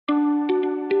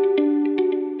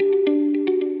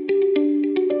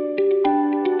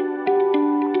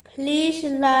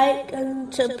like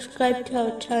and subscribe to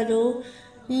our channel.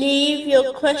 Leave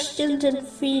your questions and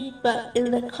feedback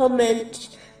in the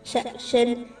comments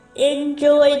section.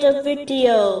 Enjoy the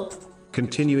video.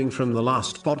 Continuing from the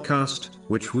last podcast,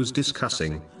 which was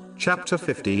discussing chapter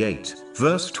 58,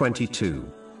 verse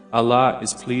 22. Allah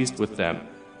is pleased with them,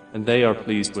 and they are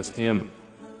pleased with Him.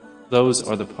 Those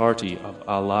are the party of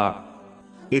Allah.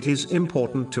 It is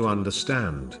important to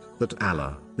understand that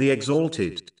Allah, the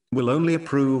Exalted, will only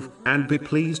approve and be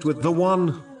pleased with the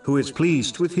one who is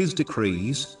pleased with His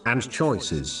decrees and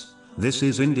choices. This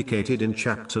is indicated in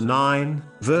chapter 9,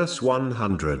 verse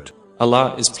 100.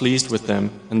 Allah is pleased with them,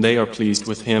 and they are pleased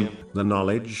with Him. The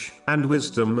knowledge and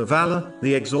wisdom of Allah,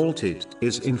 the Exalted,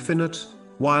 is infinite,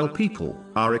 while people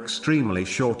are extremely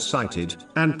short-sighted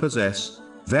and possess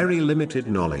very limited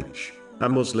knowledge. A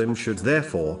Muslim should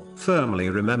therefore firmly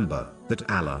remember that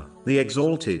Allah, the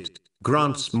Exalted,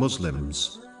 grants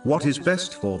Muslims what is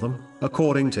best for them,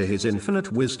 according to His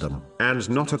infinite wisdom, and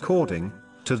not according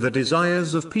to the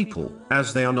desires of people,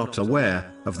 as they are not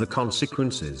aware of the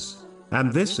consequences.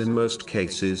 And this in most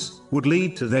cases would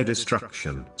lead to their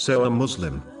destruction. So a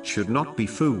Muslim should not be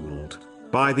fooled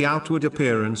by the outward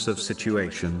appearance of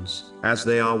situations, as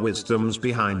they are wisdoms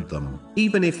behind them,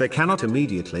 even if they cannot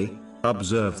immediately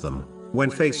observe them. When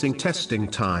facing testing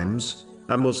times,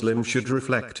 a Muslim should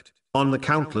reflect on the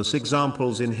countless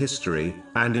examples in history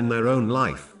and in their own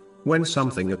life, when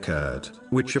something occurred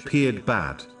which appeared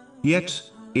bad, yet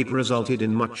it resulted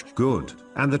in much good,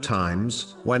 and the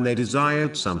times when they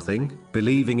desired something,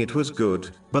 believing it was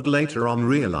good, but later on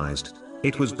realized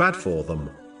it was bad for them.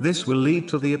 This will lead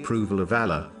to the approval of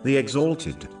Allah, the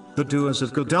Exalted. The doers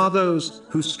of good are those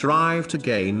who strive to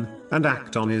gain and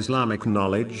act on Islamic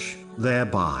knowledge,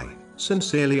 thereby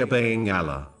sincerely obeying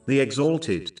Allah, the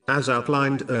Exalted, as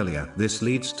outlined earlier. This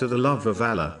leads to the love of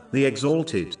Allah, the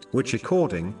Exalted, which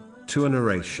according to a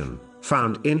narration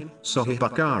found in Sahih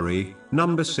Bukhari,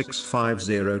 number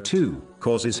 6502,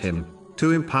 causes Him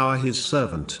to empower His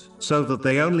servant, so that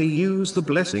they only use the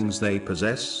blessings they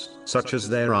possess, such as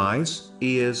their eyes,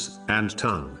 ears, and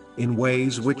tongue, in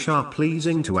ways which are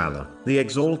pleasing to Allah, the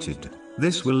Exalted.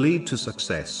 This will lead to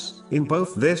success in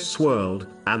both this world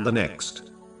and the next.